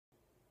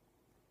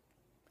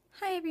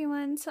Hi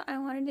everyone, so I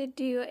wanted to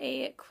do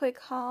a quick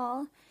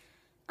haul.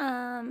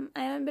 I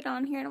haven't been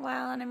on here in a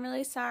while and I'm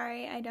really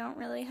sorry. I don't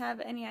really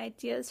have any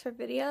ideas for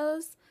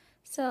videos,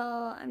 so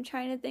I'm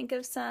trying to think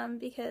of some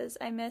because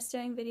I miss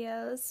doing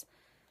videos.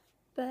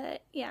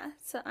 But yeah,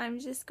 so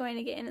I'm just going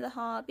to get into the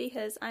haul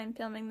because I'm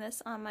filming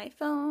this on my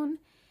phone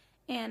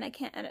and I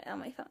can't edit on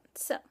my phone.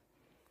 So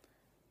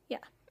yeah.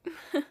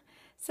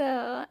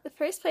 So the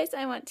first place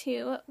I went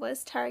to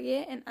was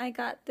Target and I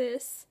got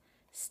this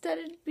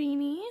studded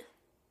beanie.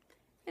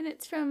 And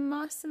it's from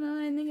Mossimo,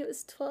 I think it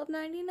was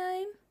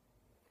 $12.99.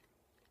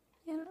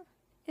 Yeah,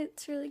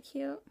 it's really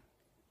cute.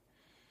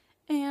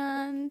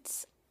 And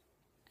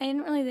I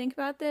didn't really think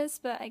about this,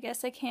 but I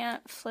guess I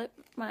can't flip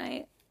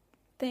my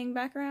thing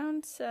back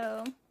around,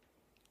 so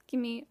give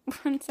me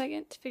 1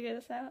 second to figure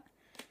this out.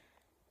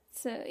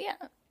 So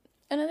yeah,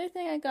 another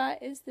thing I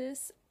got is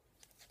this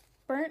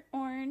burnt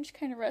orange,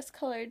 kind of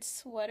rust-colored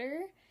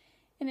sweater,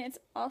 and it's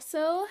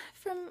also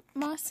from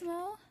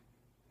Mossimo.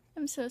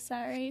 I'm so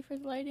sorry for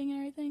the lighting and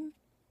everything.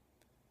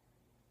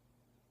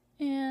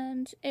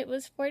 And it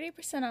was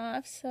 40%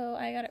 off, so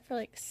I got it for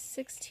like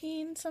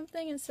 16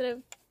 something instead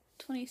of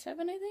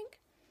 27, I think.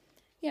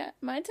 Yeah,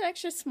 mine's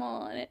extra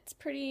small and it's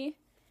pretty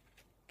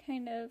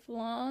kind of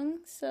long,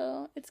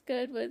 so it's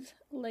good with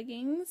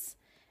leggings.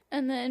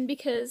 And then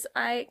because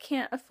I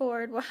can't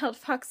afford Wild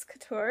Fox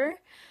Couture,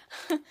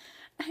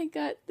 I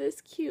got this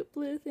cute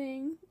blue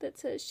thing that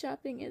says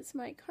shopping is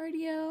my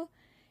cardio.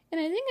 And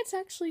I think it's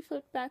actually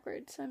flipped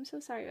backwards, so I'm so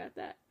sorry about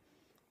that.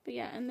 But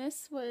yeah, and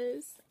this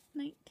was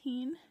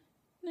 $19.99.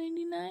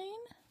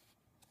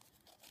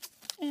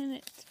 And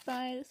it's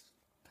by this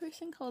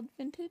person called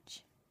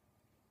Vintage.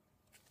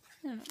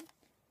 I don't know.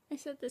 I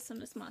said this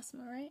one was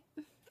Mossimo, right?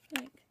 I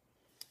think.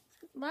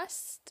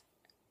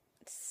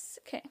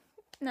 Okay.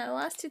 Now the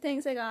last two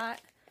things I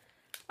got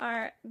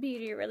are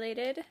beauty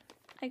related.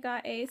 I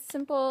got a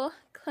simple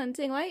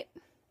cleansing wipe.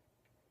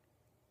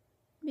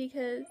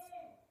 Because,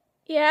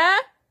 yeah?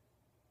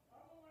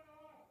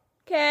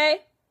 Okay.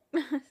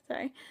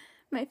 Sorry,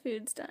 my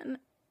food's done.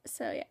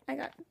 So yeah, I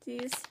got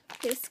these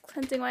face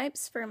cleansing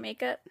wipes for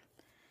makeup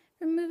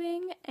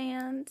removing,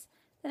 and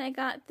then I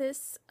got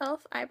this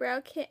e.l.f. eyebrow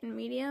kit in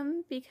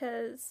medium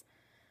because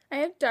I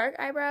have dark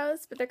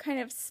eyebrows, but they're kind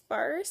of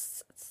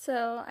sparse,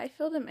 so I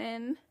filled them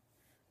in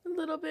a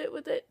little bit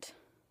with it.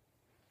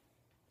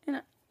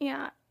 And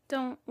yeah,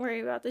 don't worry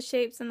about the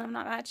shapes and them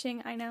not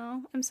matching. I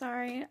know, I'm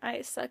sorry,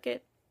 I suck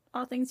at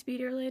all things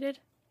beauty related.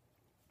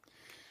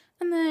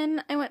 And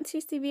then I went to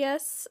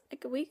CVS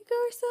like a week ago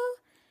or so,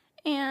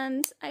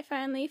 and I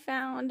finally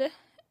found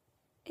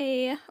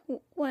a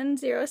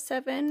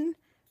 107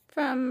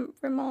 from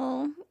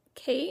Rimmel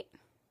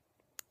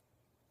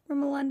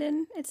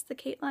London. It's the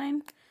Kate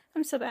line.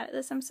 I'm so bad at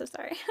this, I'm so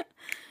sorry.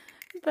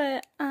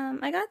 But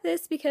I got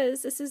this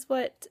because this is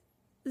what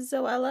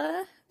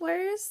Zoella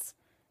wears,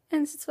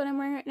 and this is what I'm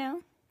wearing right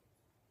now.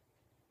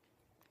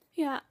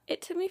 Yeah,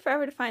 it took me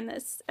forever to find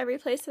this. Every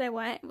place that I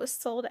went was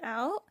sold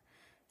out.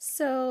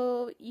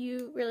 So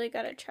you really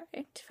gotta try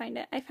to find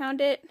it. I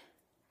found it.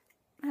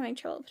 I'm having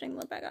trouble putting the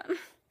lid back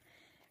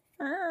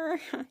on.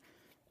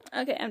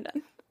 Okay, I'm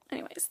done.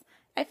 Anyways,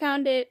 I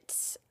found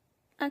it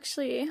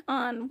actually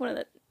on one of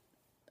the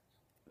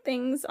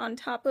things on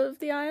top of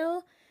the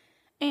aisle,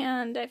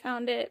 and I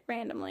found it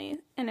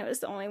randomly, and it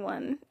was the only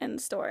one in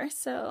the store,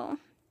 so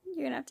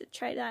you're gonna have to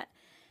try that.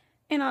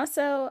 And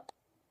also,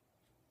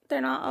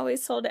 they're not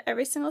always sold at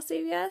every single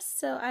CVS,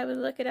 so I would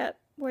look it up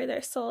where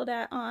they're sold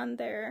at on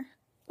their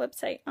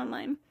website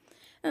online.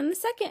 And the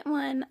second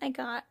one I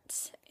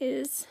got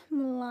is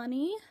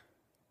Milani.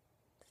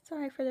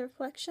 Sorry for the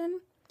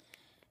reflection.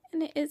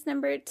 And it is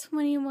number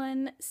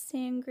 21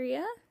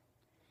 Sangria.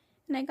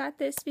 And I got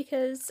this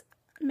because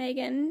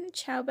Megan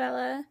Ciao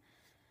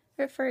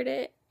referred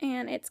it,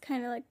 and it's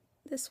kind of like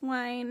this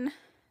wine,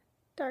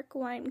 dark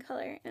wine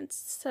color, and it's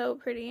so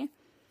pretty.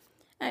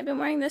 I've been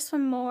wearing this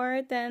one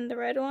more than the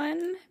red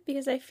one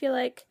because I feel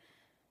like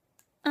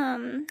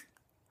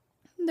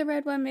the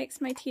red one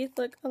makes my teeth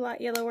look a lot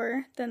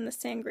yellower than the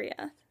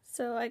Sangria,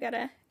 so I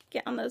gotta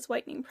get on those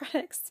whitening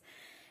products.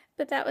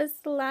 But that was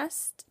the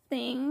last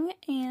thing,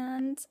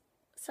 and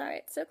sorry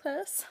it's so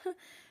close,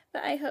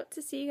 but I hope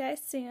to see you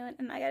guys soon,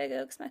 and I gotta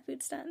go because my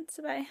food's done,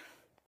 so bye.